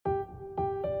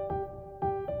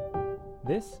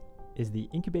This is the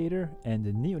Incubator and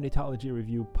the Neonatology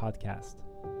Review podcast.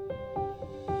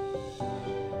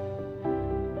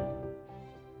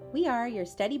 We are your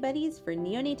study buddies for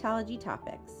neonatology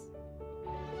topics.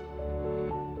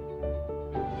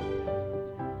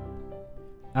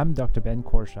 I'm Dr. Ben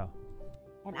Korshaw.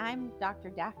 And I'm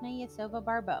Dr. Daphne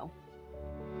Yasova-Barbeau.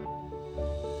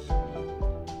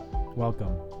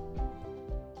 Welcome.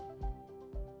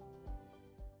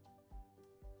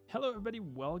 Hello, everybody.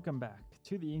 Welcome back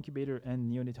to the Incubator and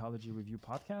Neonatology Review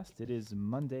podcast. It is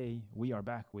Monday. We are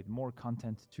back with more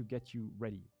content to get you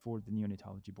ready for the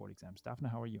neonatology board exams. Daphne,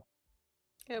 how are you?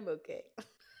 I'm okay.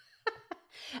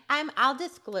 I'll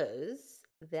disclose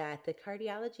that the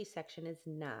cardiology section is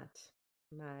not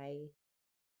my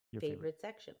Your favorite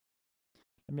section.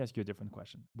 Let me ask you a different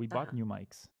question. We bought new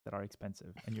mics that are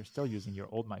expensive, and you're still using your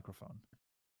old microphone.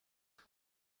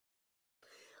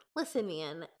 Listen,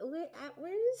 man,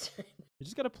 where is You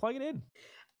just got to plug it in.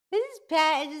 This is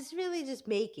bad. It's really just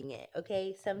making it,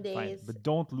 okay? Some days. Fine, but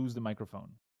don't lose the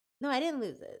microphone. No, I didn't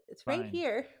lose it. It's right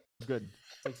here. Good.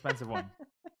 It's an expensive one.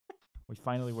 We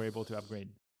finally were able to upgrade.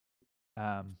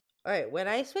 All right. When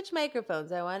I switch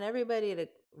microphones, I want everybody to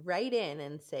write in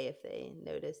and say if they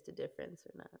noticed a difference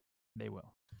or not. They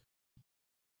will.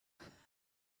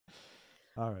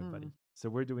 All right, buddy. So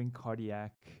we're doing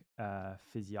cardiac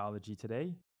physiology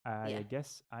today. I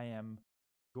guess I am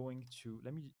going to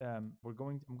I'm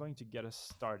going to get us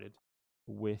started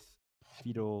with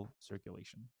fetal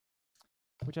circulation,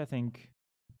 which I think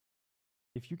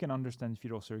if you can understand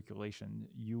fetal circulation,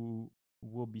 you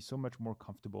will be so much more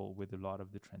comfortable with a lot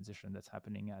of the transition that's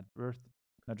happening at birth,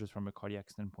 not just from a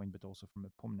cardiac standpoint, but also from a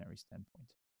pulmonary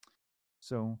standpoint.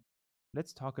 So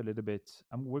let's talk a little bit.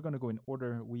 We're going to go in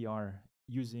order. We are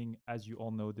using, as you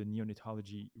all know, the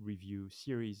Neonatology Review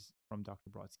series from Dr.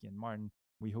 Brodsky and Martin.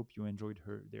 We hope you enjoyed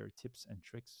their tips and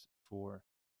tricks for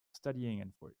studying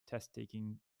and for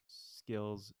test-taking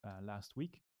skills last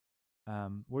week.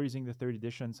 We're using the third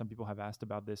edition. Some people have asked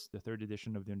about this. The third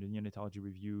edition of the Neonatology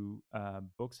Review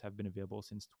books have been available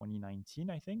since 2019,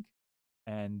 I think,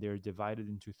 and they're divided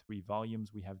into 3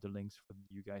 volumes. We have the links for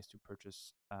you guys to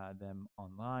purchase them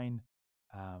online.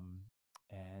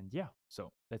 And yeah,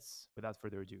 so without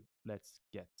further ado, let's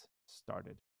get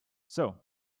started. So,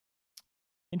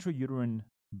 intrauterine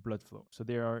blood flow. So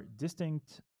there are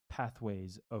distinct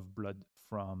pathways of blood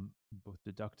from both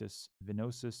the ductus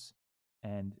venosus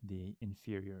and the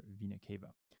inferior vena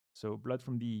cava. So blood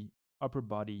from the upper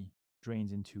body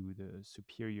drains into the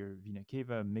superior vena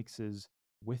cava, mixes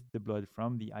with the blood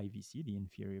from the IVC, the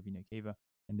inferior vena cava,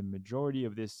 and the majority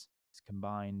of this is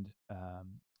combined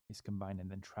and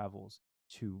then travels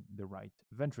to the right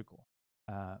ventricle.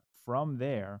 From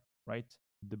there, right,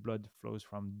 the blood flows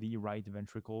from the right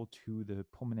ventricle to the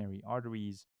pulmonary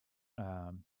arteries.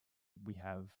 We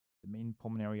have the main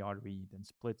pulmonary artery, then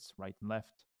splits right and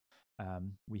left.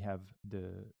 We have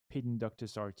the patent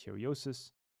ductus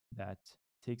arteriosus that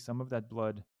takes some of that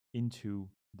blood into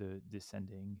the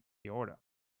descending aorta.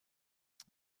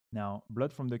 Now,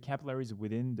 blood from the capillaries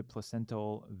within the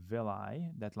placental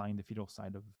villi that line the fetal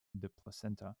side of the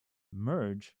placenta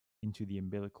merge into the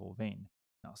umbilical vein.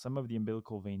 Now, some of the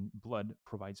umbilical vein blood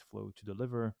provides flow to the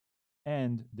liver,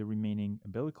 and the remaining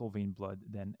umbilical vein blood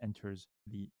then enters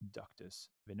the ductus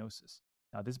venosus.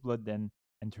 Now, this blood then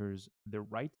enters the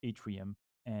right atrium,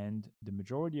 and the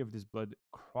majority of this blood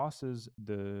crosses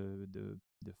the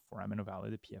foramen ovale,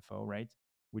 the PFO, right,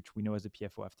 which we know as the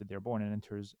PFO after they're born, and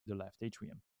enters the left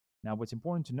atrium. Now, what's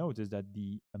important to note is that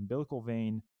the umbilical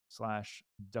vein /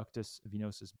 ductus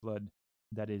venosus blood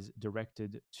that is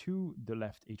directed to the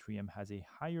left atrium has a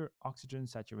higher oxygen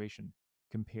saturation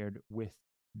compared with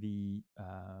the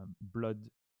blood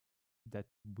that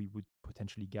we would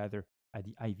potentially gather at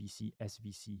the IVC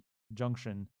SVC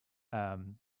junction,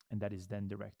 and that is then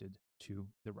directed to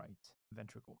the right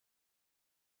ventricle.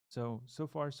 So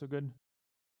far, so good?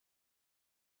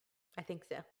 I think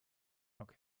so.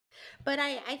 Okay. But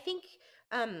I think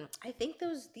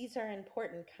these are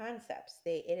important concepts.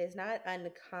 It is not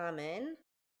uncommon,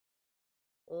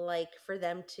 like, for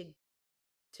them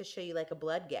to show you like a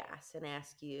blood gas and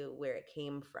ask you where it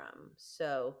came from.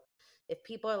 So if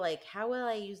people are like, how will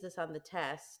I use this on the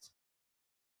test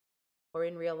or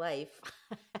in real life?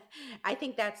 I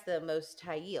think that's the most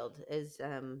high yield is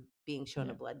being shown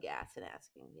a blood gas and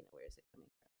asking, where is it coming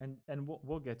from? And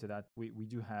we'll get to that. We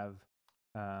do have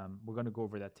we're going to go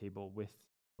over that table with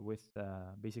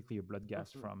basically a blood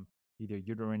gas from either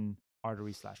uterine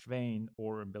artery / vein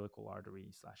or umbilical artery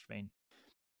 / vein.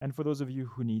 And for those of you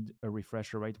who need a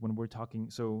refresher, right, when we're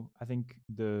talking, so I think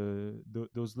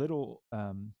those little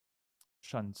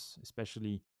shunts,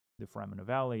 especially the foraminal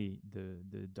valley,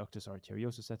 the ductus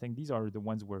arteriosus. I think these are the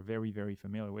ones we're very, very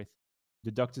familiar with.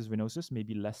 The ductus venosus,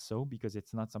 maybe less so because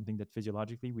it's not something that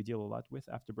physiologically we deal a lot with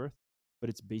after birth, but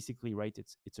it's basically, right,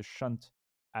 it's a shunt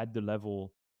at the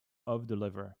level of the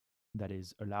liver that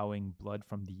is allowing blood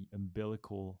from the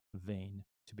umbilical vein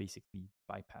to basically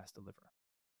bypass the liver.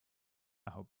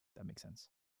 I hope that makes sense.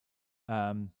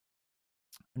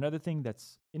 Another thing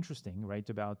that's interesting, right,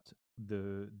 about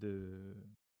the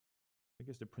I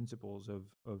guess the principles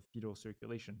of fetal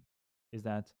circulation is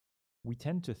that we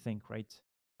tend to think, right,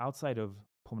 outside of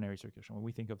pulmonary circulation, when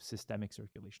we think of systemic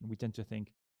circulation, we tend to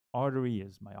think artery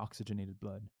is my oxygenated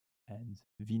blood and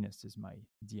venous is my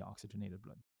deoxygenated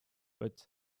blood. But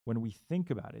when we think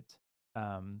about it,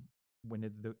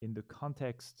 when in the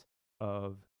context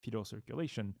of fetal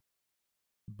circulation,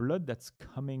 blood that's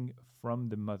coming from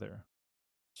the mother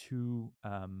to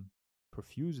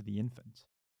perfuse the infant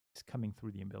is coming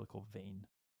through the umbilical vein.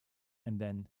 And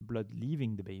then blood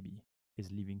leaving the baby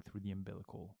is leaving through the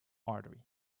umbilical artery.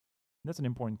 And that's an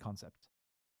important concept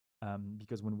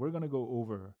because when we're going to go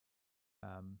over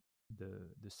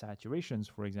the saturations,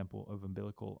 for example, of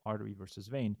umbilical artery versus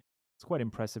vein, it's quite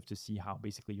impressive to see how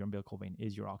basically your umbilical vein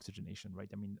is your oxygenation, right?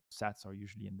 I mean, sats are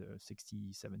usually in the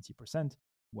 60, 70%,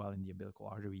 while in the umbilical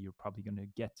artery, you're probably going to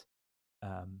get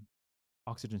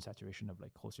oxygen saturation of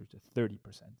like closer to 30%.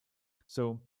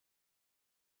 So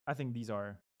I think these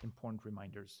are important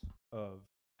reminders of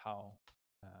how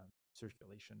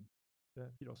circulation,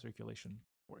 fetal circulation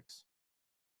works.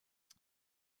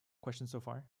 Questions so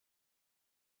far?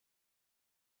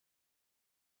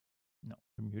 No,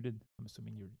 you're muted. I'm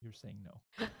assuming you're saying no.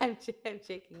 I'm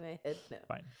shaking my head no.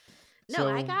 Fine. No, so,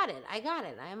 I got it.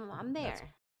 I'm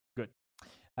there. Good.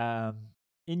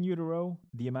 In utero,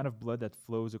 the amount of blood that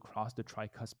flows across the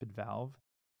tricuspid valve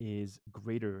is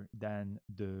greater than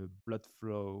the blood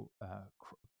flow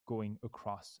going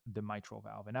across the mitral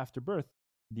valve. And after birth,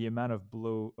 the amount of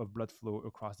blood flow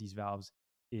across these valves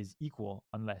is equal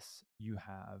unless you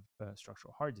have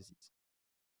structural heart disease.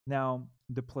 Now,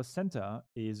 the placenta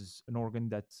is an organ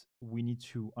that we need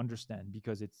to understand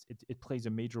because it plays a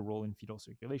major role in fetal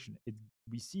circulation. It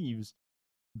receives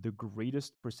the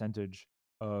greatest percentage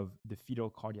of the fetal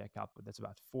cardiac output. That's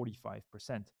about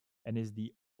 45%, and is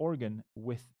the organ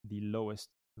with the lowest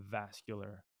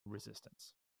vascular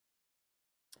resistance.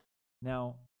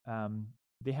 Now,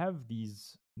 they have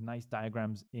these nice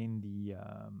diagrams in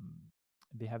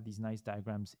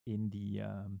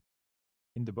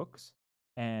the books.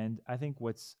 And I think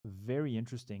what's very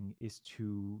interesting is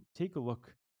to take a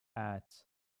look at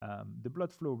the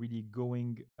blood flow really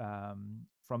going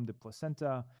from the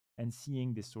placenta and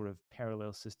seeing this sort of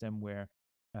parallel system where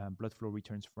blood flow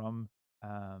returns from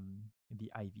the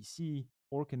IVC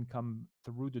or can come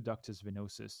through the ductus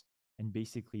venosus and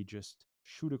basically just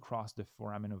shoot across the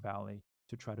foraminal valley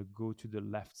to try to go to the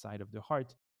left side of the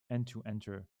heart and to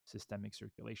enter systemic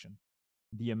circulation.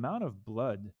 The amount of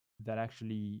blood that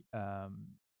actually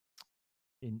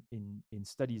in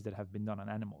studies that have been done on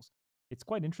animals, it's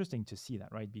quite interesting to see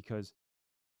that, right? Because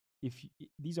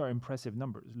these are impressive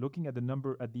numbers. Looking at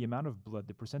the amount of blood,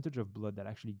 the percentage of blood that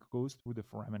actually goes through the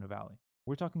foraminal valley,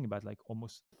 we're talking about like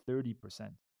almost 30%.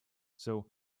 So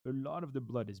a lot of the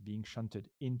blood is being shunted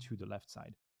into the left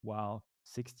side, while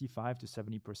 65 to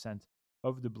 70%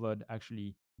 of the blood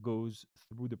actually goes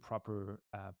through the proper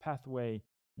pathway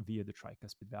via the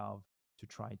tricuspid valve to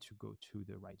try to go to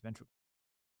the right ventricle.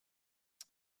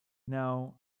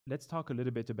 Now, let's talk a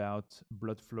little bit about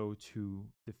blood flow to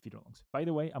the fetal lungs. By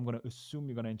the way, I'm going to assume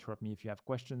you're going to interrupt me if you have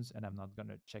questions, and I'm not going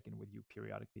to check in with you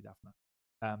periodically,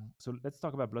 Daphna. So let's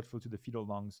talk about blood flow to the fetal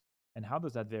lungs and how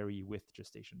does that vary with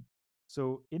gestation.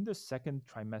 So in the second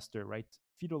trimester, right,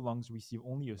 fetal lungs receive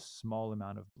only a small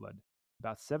amount of blood,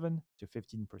 about 7 to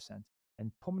 15%.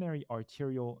 And pulmonary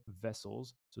arterial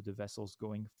vessels, so the vessels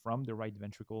going from the right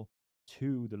ventricle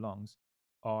to the lungs,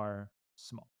 are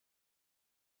small.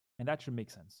 And that should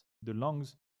make sense. The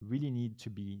lungs really need to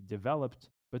be developed,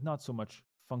 but not so much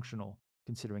functional,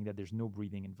 considering that there's no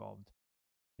breathing involved.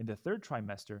 In the third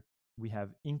trimester, we have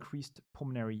increased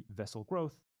pulmonary vessel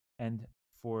growth, and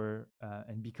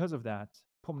because of that,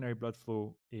 pulmonary blood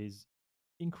flow is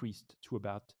increased to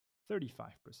about 35%.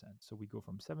 So we go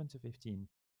from 7 to 15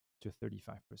 to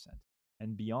 35%.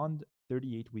 And beyond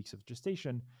 38 weeks of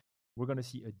gestation, we're going to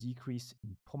see a decrease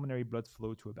in pulmonary blood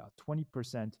flow to about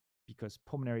 20% because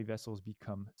pulmonary vessels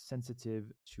become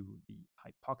sensitive to the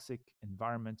hypoxic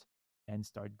environment and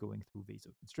start going through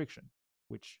vasoconstriction,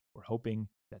 which we're hoping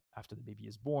that after the baby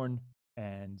is born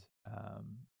and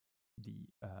the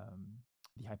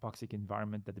hypoxic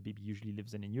environment that the baby usually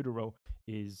lives in utero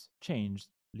is changed,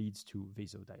 leads to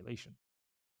vasodilation.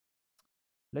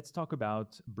 let's talk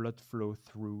about blood flow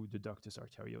through the ductus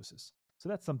arteriosus. So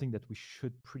that's something that we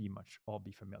should pretty much all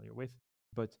be familiar with.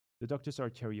 But the ductus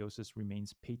arteriosus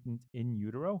remains patent in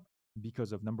utero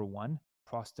because of number one,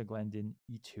 prostaglandin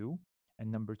E2,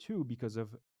 and number two because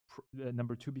of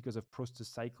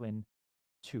prostacyclin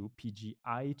 2,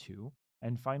 PGI2,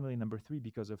 and finally number three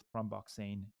because of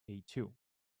thromboxane A2.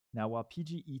 Now, while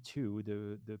PGE2,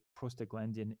 the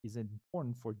prostaglandin, is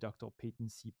important for ductal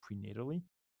patency prenatally,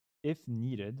 if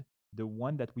needed, the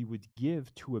one that we would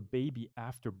give to a baby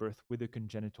after birth with a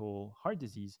congenital heart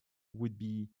disease would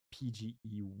be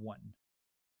PGE1.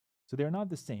 So they're not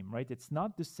the same, right? It's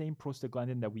not the same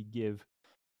prostaglandin that we give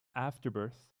after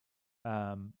birth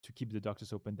to keep the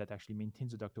ductus open that actually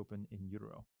maintains the duct open in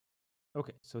utero.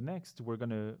 Okay, so next we're going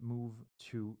to move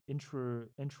to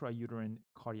intrauterine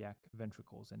cardiac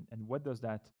ventricles. And what does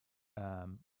that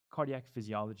cardiac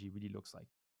physiology really looks like?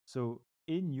 So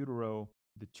in utero,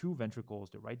 the two ventricles,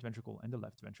 the right ventricle and the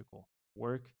left ventricle,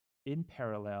 work in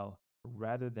parallel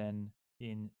rather than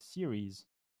in series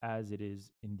as it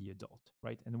is in the adult,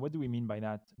 right? And what do we mean by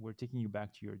that? We're taking you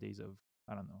back to your days of,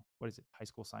 I don't know, what is it, high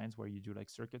school science, where you do like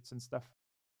circuits and stuff.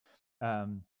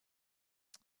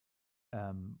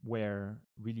 Where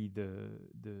really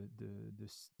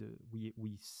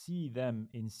we see them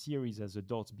in series as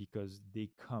adults because they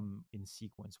come in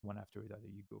sequence one after the other.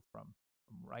 You go from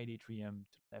right atrium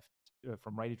to left,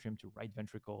 from right atrium to right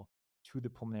ventricle to the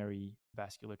pulmonary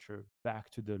vasculature,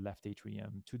 back to the left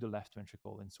atrium to the left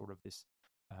ventricle in sort of this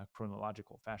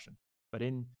chronological fashion. But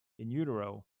in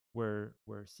utero, we're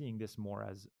seeing this more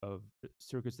as of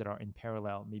circuits that are in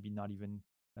parallel, maybe not even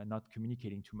not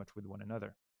communicating too much with one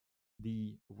another.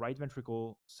 The right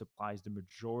ventricle supplies the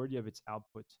majority of its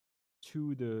output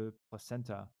to the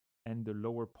placenta and the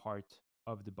lower part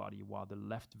of the body, while the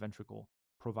left ventricle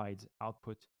provides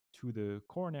output to the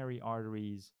coronary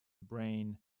arteries,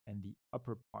 brain, and the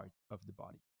upper part of the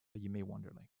body. So you may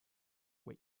wonder, like,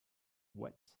 wait,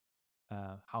 what?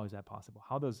 How is that possible?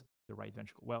 How does the right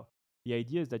ventricle? Well, the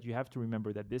idea is that you have to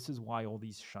remember that this is why all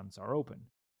these shunts are open.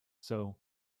 So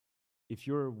if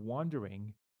you're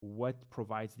wondering what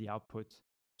provides the output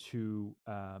to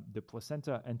the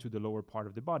placenta and to the lower part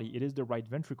of the body, it is the right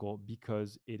ventricle,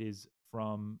 because it is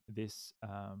from this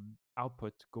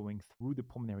output going through the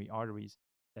pulmonary arteries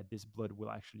that this blood will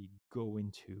actually go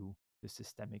into the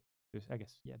systemic, the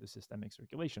systemic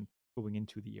circulation going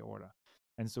into the aorta.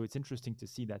 And so it's interesting to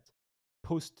see that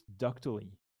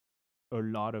post-ductally, a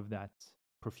lot of that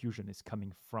perfusion is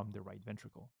coming from the right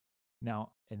ventricle.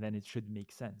 Now, and then it should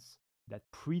make sense that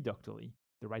preductally,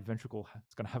 the right ventricle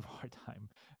is going to have a hard time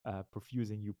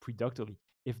perfusing you preductally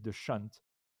if the shunt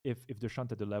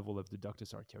at the level of the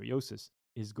ductus arteriosus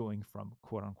is going from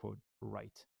quote unquote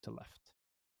right to left.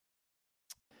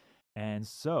 And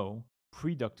so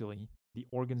preductally, the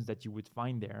organs that you would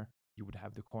find there, you would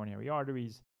have the coronary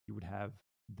arteries, you would have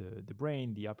the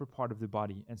brain, the upper part of the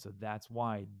body. And so that's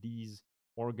why these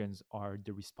organs are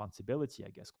the responsibility, I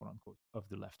guess, quote unquote, of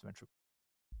the left ventricle.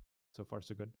 So far,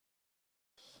 so good.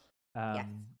 Yes.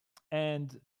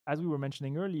 And as we were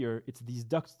mentioning earlier, it's these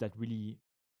ducts that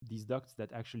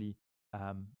actually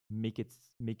make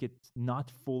it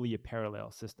not fully a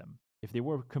parallel system. If they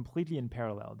were completely in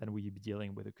parallel, then we'd be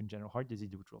dealing with a congenital heart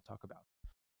disease, which we'll talk about.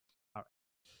 All right.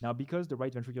 Now, because the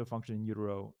right ventricular function in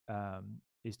utero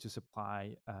is to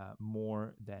supply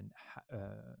more than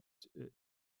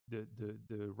the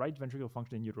right ventricular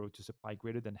function in utero to supply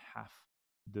greater than half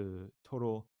the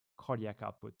total cardiac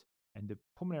output, and the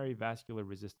pulmonary vascular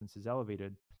resistance is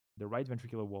elevated, the right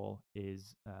ventricular wall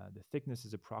is the thickness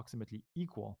is approximately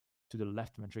equal to the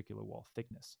left ventricular wall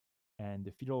thickness, and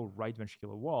the fetal right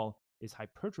ventricular wall is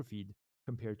hypertrophied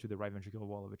compared to the right ventricular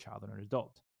wall of a child or an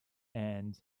adult.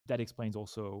 And that explains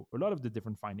also a lot of the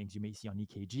different findings you may see on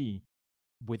EKG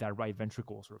with that right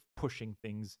ventricle sort of pushing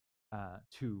things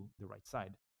to the right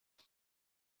side.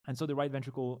 And so the right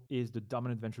ventricle is the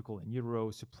dominant ventricle in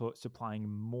utero, supplying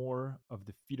more of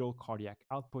the fetal cardiac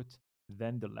output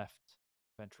than the left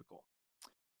ventricle.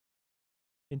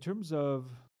 In terms of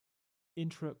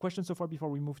questions so far before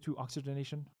we move to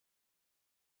oxygenation?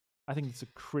 I think it's a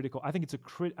critical,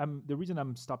 the reason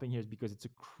I'm stopping here is because it's a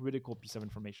critical piece of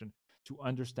information to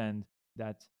understand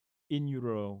that in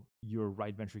utero, you're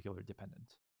right ventricular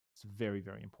dependent. It's very,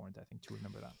 very important, I think, to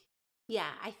remember that. Yeah,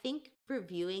 I think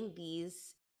reviewing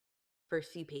these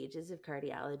first few pages of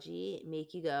cardiology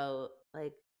make you go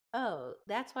like, oh,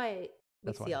 that's why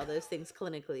we see all those things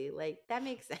clinically. Like, that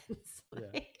makes sense. Yeah.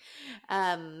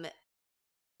 Like,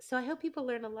 So I hope people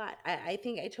learn a lot. I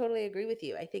think I totally agree with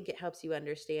you. I think it helps you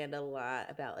understand a lot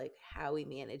about like how we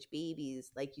manage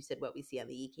babies, like you said, what we see on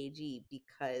the EKG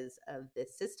because of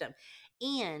this system,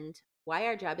 and why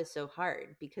our job is so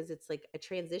hard because it's like a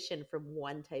transition from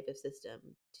one type of system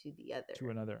to the other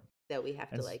to another. that we have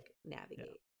And to like yeah,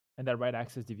 navigate. and that right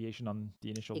axis deviation on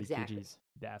the initial Exactly. EKGs.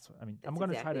 That's what I mean. That's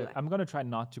exactly why. I'm gonna try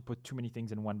not to put too many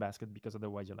things in one basket, because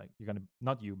otherwise you're gonna,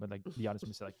 not you, but like the audience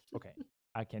will say like, okay,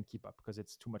 I can't keep up because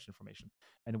it's too much information.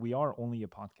 And we are only a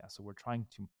podcast, so we're trying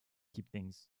to keep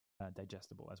things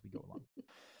digestible as we go along.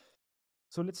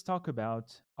 So let's talk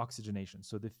about oxygenation.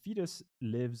 So the fetus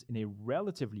lives in a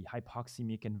relatively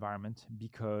hypoxemic environment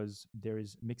because there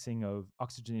is mixing of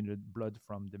oxygenated blood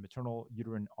from the maternal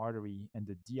uterine artery and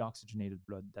the deoxygenated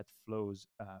blood that flows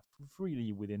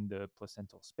freely within the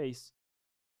placental space.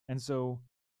 And so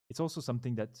it's also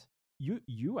something that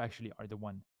you actually are the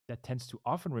one that tends to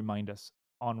often remind us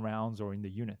on rounds or in the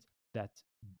unit that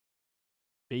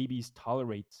babies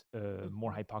tolerate a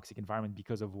more hypoxic environment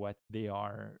because of what they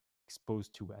are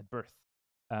exposed to at birth.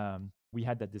 We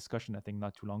had that discussion, I think,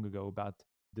 not too long ago about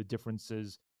the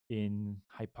differences in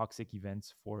hypoxic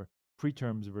events for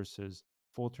preterms versus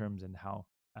full terms, and how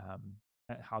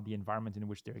the environment in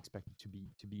which they're expected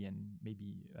to be in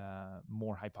maybe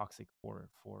more hypoxic for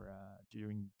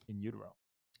during in utero.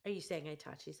 Are you saying I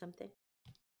taught you something?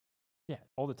 Yeah,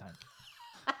 all the time.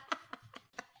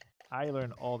 I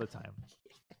learn all the time.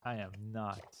 I am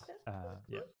not.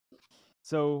 Yeah.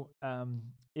 So,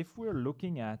 if we're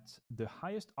looking at the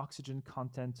highest oxygen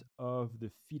content of the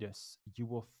fetus, you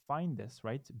will find this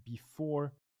right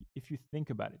before. If you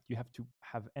think about it, you have to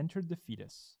have entered the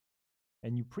fetus,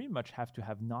 and you pretty much have to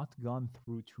have not gone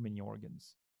through too many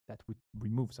organs that would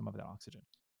remove some of that oxygen.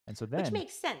 And so then, which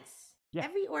makes sense. yeah,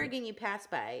 Every organ you pass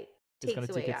by it's going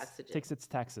takes to take away its oxygen. takes its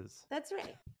taxes. That's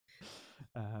right.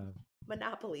 Um,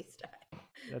 Monopoly style.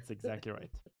 That's exactly right.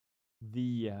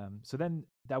 So then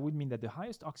that would mean that the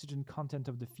highest oxygen content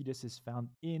of the fetus is found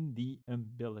in the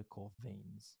umbilical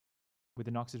veins, with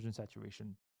an oxygen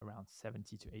saturation around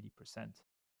 70 to 80%.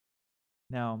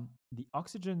 Now, the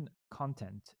oxygen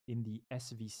content in the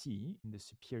SVC, in the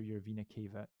superior vena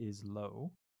cava, is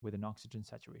low, with an oxygen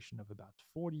saturation of about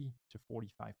 40 to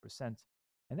 45%.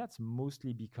 And that's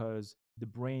mostly because the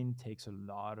brain takes a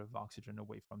lot of oxygen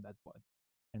away from that blood.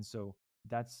 And so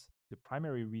that's the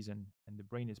primary reason, and the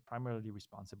brain is primarily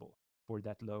responsible for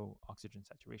that low oxygen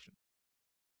saturation.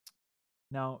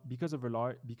 Now, because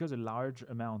a large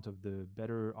amount of the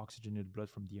better oxygenated blood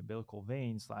from the umbilical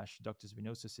vein / ductus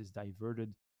venosus is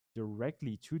diverted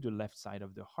directly to the left side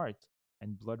of the heart,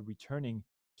 and blood returning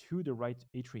to the right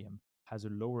atrium has a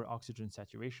lower oxygen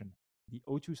saturation, the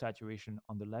O2 saturation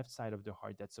on the left side of the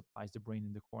heart that supplies the brain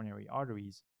and the coronary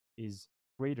arteries is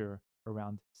greater,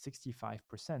 around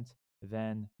 65%,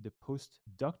 than the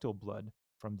postductal blood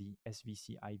from the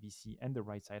SVC, IVC, and the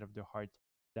right side of the heart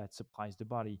that supplies the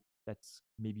body, that's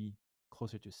maybe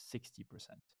closer to 60%.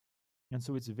 And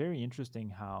so it's very interesting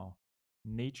how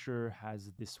nature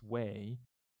has this way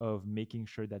of making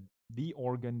sure that the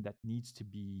organ that needs to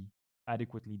be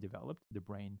adequately developed, the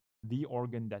brain, the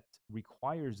organ that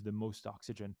requires the most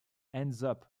oxygen, ends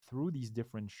up through these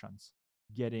different shunts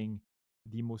getting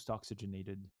the most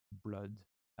oxygenated blood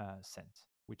sent,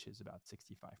 which is about 65%.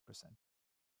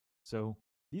 So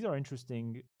these are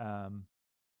interesting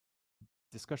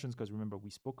discussions, because remember, we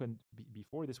spoken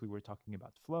before this, we were talking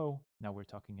about flow. Now we're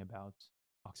talking about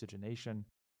oxygenation,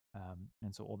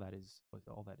 and so all that is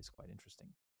quite interesting.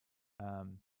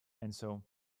 And so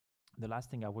the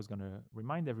last thing I was going to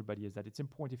remind everybody is that it's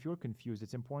important, if you're confused,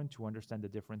 it's important to understand the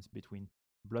difference between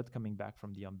blood coming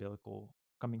from the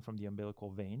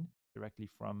umbilical vein directly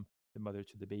from the mother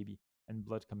to the baby, and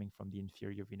blood coming from the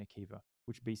inferior vena cava,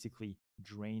 which basically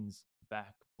drains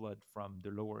back blood from the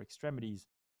lower extremities,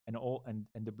 and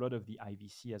the blood of the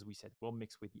IVC, as we said, will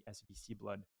mix with the SVC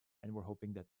blood, and we're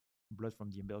hoping that blood from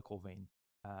the umbilical vein,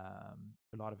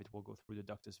 a lot of it will go through the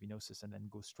ductus venosus and then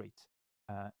go straight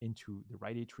into the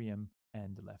right atrium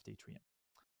and the left atrium.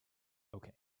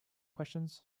 Okay,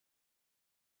 questions?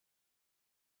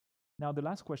 Now, the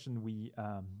last question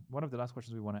one of the last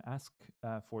questions we want to ask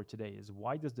for today is,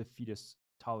 how does the fetus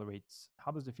tolerate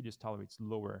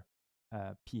lower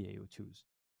PaO2s?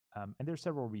 And there are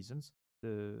several reasons.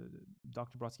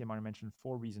 Dr. Brodsky and Martin mentioned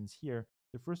 4 reasons here.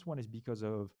 The first one is because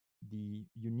of the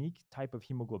unique type of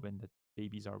hemoglobin that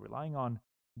babies are relying on,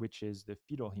 which is the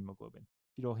fetal hemoglobin.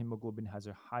 Fetal hemoglobin has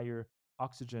a higher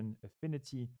oxygen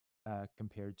affinity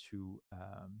compared to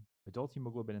adult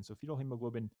hemoglobin. And so fetal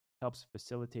hemoglobin helps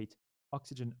facilitate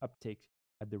oxygen uptake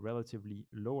at the relatively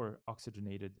lower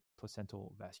oxygenated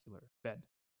placental vascular bed.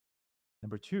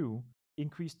 Number 2,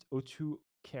 increased O2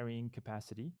 carrying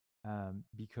capacity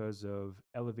because of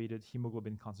elevated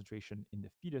hemoglobin concentration in the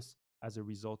fetus as a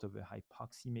result of a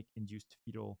hypoxemic induced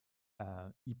fetal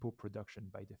EPO production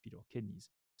by the fetal kidneys.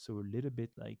 So a little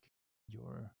bit like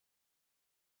your,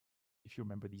 if you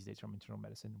remember these days from internal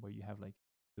medicine, where you have like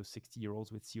those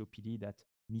 60-year-olds with COPD that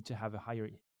need to have a higher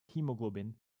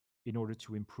hemoglobin in order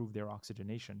to improve their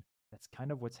oxygenation. That's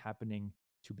kind of what's happening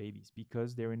to babies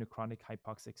because they're in a chronic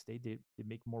hypoxic state. They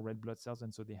make more red blood cells,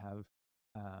 and so they have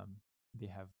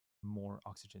more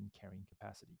oxygen carrying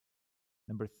capacity.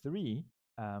 Number three,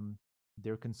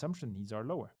 their consumption needs are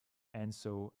lower, and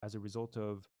so as a result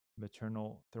of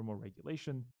maternal thermal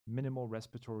regulation, minimal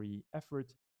respiratory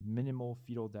effort, minimal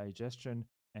fetal digestion,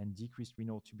 and decreased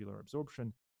renal tubular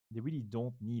absorption, they really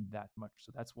don't need that much.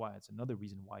 So that's why it's another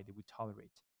reason why they would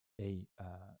tolerate a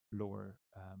lower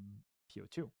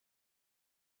PO2.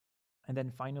 And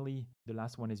then finally, the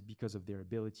last one is because of their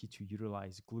ability to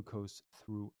utilize glucose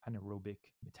through anaerobic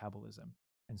metabolism.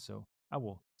 And so I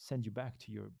will send you back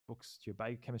to your books, to your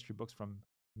biochemistry books from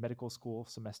medical school,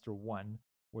 semester 1,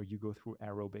 where you go through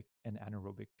aerobic and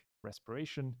anaerobic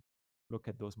respiration, look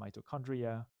at those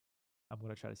mitochondria. I'm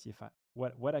going to try to see if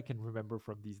what I can remember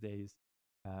from these days.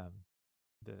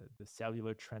 The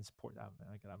cellular transport,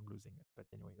 I'm losing it. But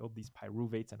anyway, all these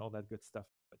pyruvates and all that good stuff.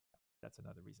 But that's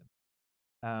another reason.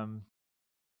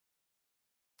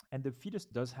 And the fetus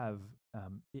does have,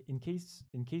 in case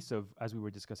of, as we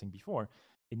were discussing before,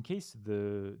 in case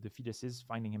the fetus is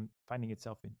finding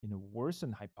itself in a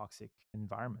worsened hypoxic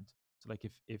environment. So like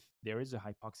if there is a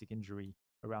hypoxic injury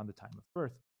around the time of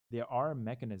birth, there are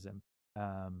mechanisms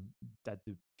that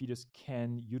the fetus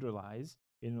can utilize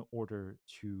in order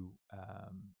to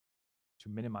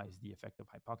minimize the effect of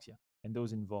hypoxia. And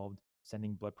those involved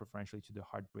sending blood preferentially to the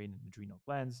heart, brain, and adrenal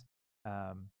glands,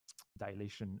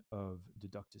 dilation of the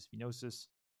ductus venosus,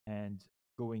 and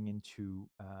going into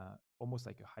almost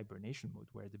like a hibernation mode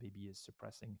where the baby is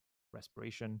suppressing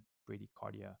respiration,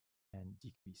 bradycardia, and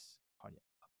decrease cardiac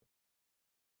output.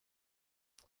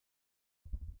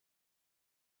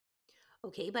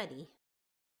 Okay, buddy.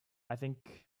 I think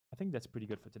that's pretty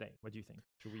good for today. What do you think?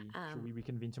 Should we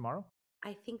reconvene tomorrow?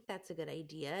 I think that's a good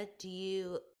idea.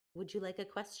 Would you like a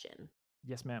question?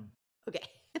 Yes, ma'am. Okay.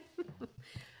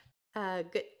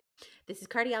 Good. This is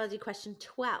cardiology question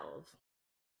 12.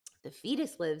 The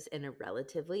fetus lives in a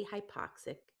relatively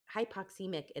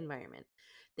hypoxemic environment.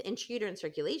 The intrauterine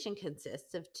circulation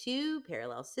consists of two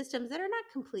parallel systems that are not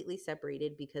completely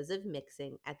separated because of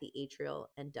mixing at the atrial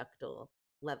and ductal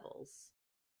levels.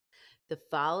 The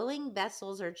following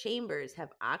vessels or chambers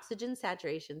have oxygen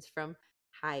saturations from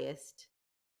highest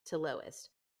to lowest.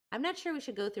 I'm not sure we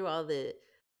should go through all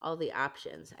the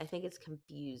options. I think it's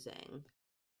confusing.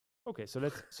 Okay,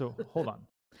 so hold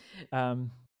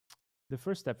on. The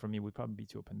first step for me would probably be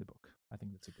to open the book. I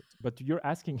think that's a good. But you're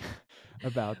asking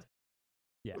about,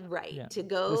 right? Yeah.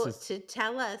 To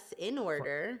tell us in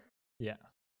order.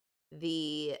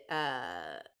 The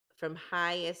from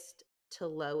highest to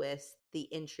lowest, the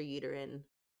intrauterine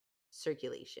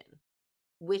circulation,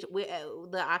 which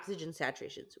the oxygen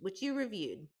saturations, which you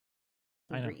reviewed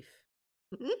in brief.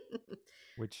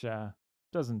 Which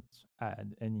doesn't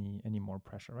add any more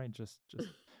pressure, right? Just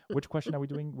which question are we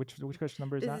doing? Which question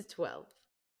number is that? This is 12.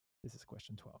 This is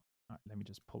question 12. All right, let me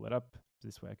just pull it up.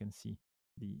 This way I can see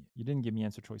you didn't give me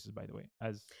answer choices, by the way.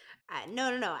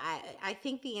 No. I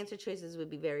think the answer choices would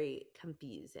be very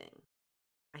confusing.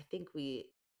 I think we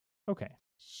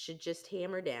should just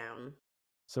hammer down.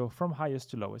 So from highest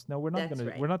to lowest. Now we're not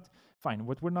Right. we're not fine.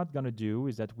 What we're not gonna do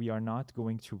is that we are not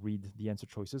going to read the answer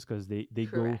choices because they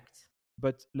Correct. go.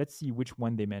 But let's see which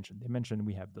one they mentioned. They mentioned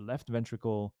we have the left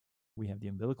ventricle, we have the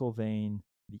umbilical vein,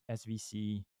 the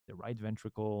SVC, the right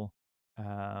ventricle,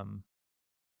 and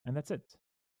that's it.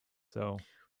 So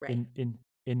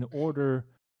in order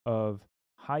of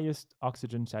highest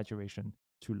oxygen saturation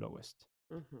to lowest.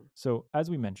 Mm-hmm. So as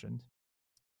we mentioned,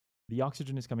 the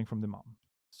oxygen is coming from the mom.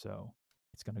 So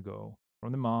it's going to go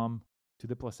from the mom to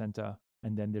the placenta,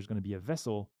 and then there's going to be a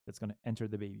vessel that's going to enter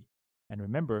the baby. And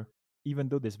remember, even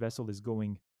though this vessel is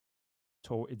going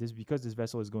because this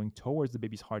vessel is going towards the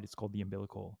baby's heart, it's called the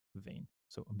umbilical vein.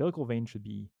 So umbilical vein should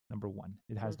be number 1.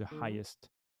 It has the highest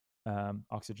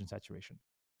oxygen saturation.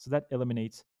 So that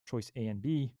eliminates choice A and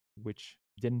B, which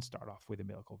didn't start off with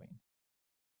umbilical vein.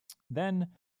 Then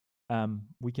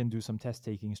we can do some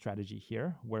test-taking strategy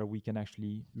here, where we can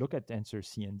actually look at answer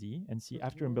C and D and see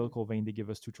after umbilical vein, they give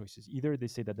us two choices. Either they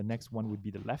say that the next one would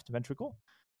be the left ventricle,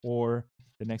 or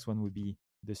the next one would be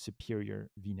the superior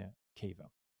vena cava.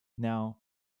 Now,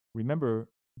 remember,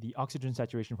 the oxygen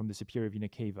saturation from the superior vena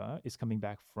cava is coming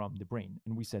back from the brain.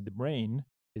 And we said the brain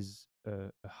is a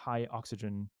high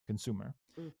oxygen consumer.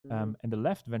 Mm-hmm. And the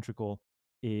left ventricle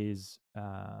is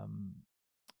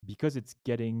because it's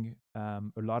getting a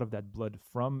lot of that blood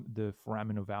from the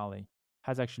foraminal valley,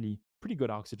 has actually pretty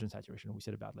good oxygen saturation. We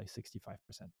said about like 65%.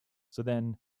 So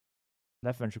then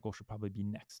left ventricle should probably be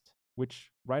next,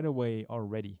 which right away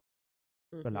already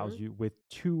allows you with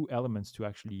two elements to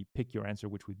actually pick your answer,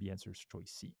 which would be answer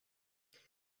choice C.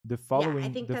 The following, I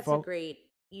think that's a great.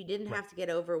 You didn't have to get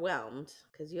overwhelmed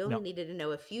because you only needed to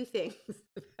know a few things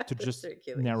to just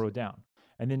narrow down.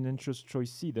 And then interest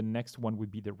choice C, the next one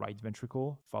would be the right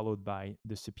ventricle, followed by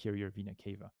the superior vena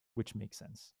cava, which makes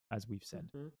sense, as we've said.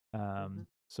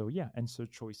 So yeah, answer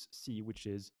choice C, which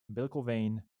is umbilical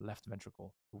vein, left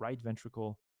ventricle, right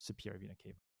ventricle, superior vena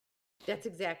cava. That's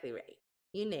exactly right.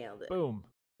 You nailed it. Boom.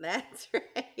 That's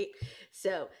right.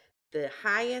 So the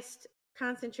highest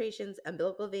concentrations,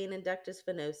 umbilical vein and ductus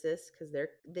venosus, because they're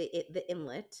the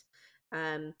inlet.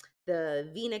 The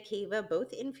vena cava,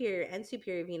 both inferior and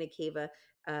superior vena cava,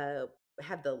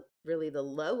 have the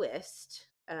lowest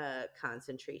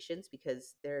concentrations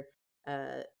because they're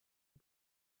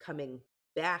coming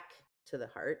back to the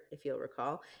heart, if you'll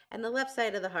recall. And the left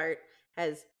side of the heart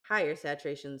has higher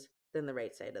saturations than the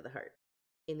right side of the heart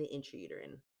in the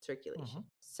intrauterine circulation.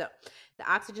 So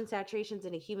the oxygen saturations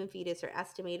in a human fetus are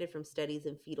estimated from studies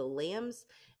in fetal lambs.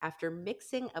 After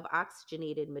mixing of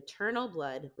oxygenated maternal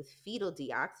blood with fetal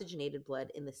deoxygenated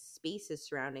blood in the spaces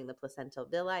surrounding the placental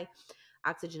villi,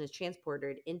 oxygen is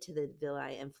transported into the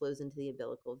villi and flows into the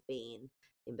umbilical vein.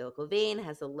 The umbilical vein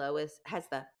has the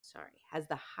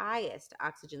highest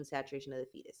oxygen saturation of the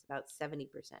fetus, about 70%.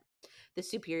 The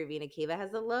superior vena cava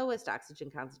has the lowest oxygen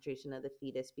concentration of the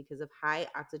fetus because of high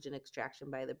oxygen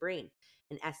extraction by the brain,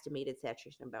 an estimated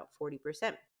saturation of about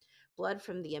 40%. Blood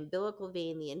from the umbilical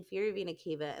vein, the inferior vena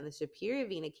cava, and the superior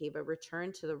vena cava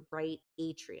return to the right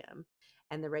atrium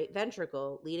and the right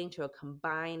ventricle, leading to a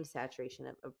combined saturation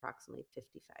of approximately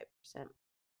 55%.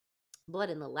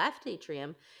 Blood in the left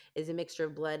atrium is a mixture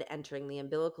of blood entering the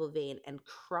umbilical vein and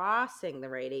crossing the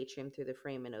right atrium through the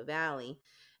foraminal valley,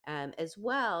 as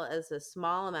well as a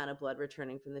small amount of blood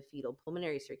returning from the fetal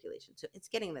pulmonary circulation. So it's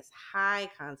getting this high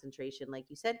concentration, like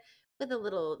you said, with a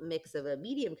little mix of a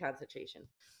medium concentration.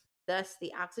 Thus,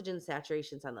 the oxygen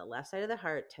saturations on the left side of the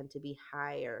heart tend to be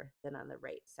higher than on the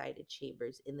right-sided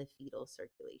chambers in the fetal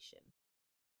circulation.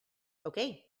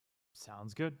 Okay.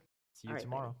 Sounds good. See you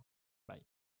tomorrow. Buddy.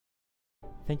 Bye.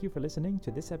 Thank you for listening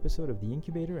to this episode of the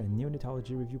Incubator and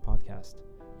Neonatology Review podcast.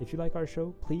 If you like our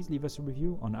show, please leave us a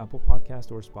review on Apple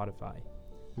Podcast or Spotify.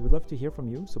 We would love to hear from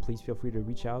you, so please feel free to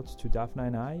reach out to Daphna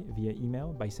and I via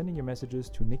email by sending your messages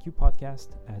to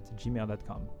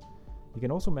nicupodcast@gmail.com. You can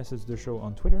also message the show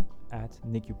on Twitter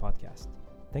 @NICUPodcast.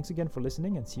 Thanks again for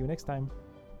listening and see you next time.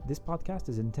 This podcast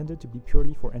is intended to be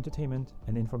purely for entertainment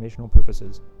and informational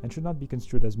purposes and should not be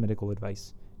construed as medical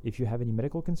advice. If you have any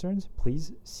medical concerns,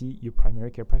 please see your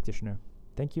primary care practitioner.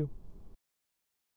 Thank you.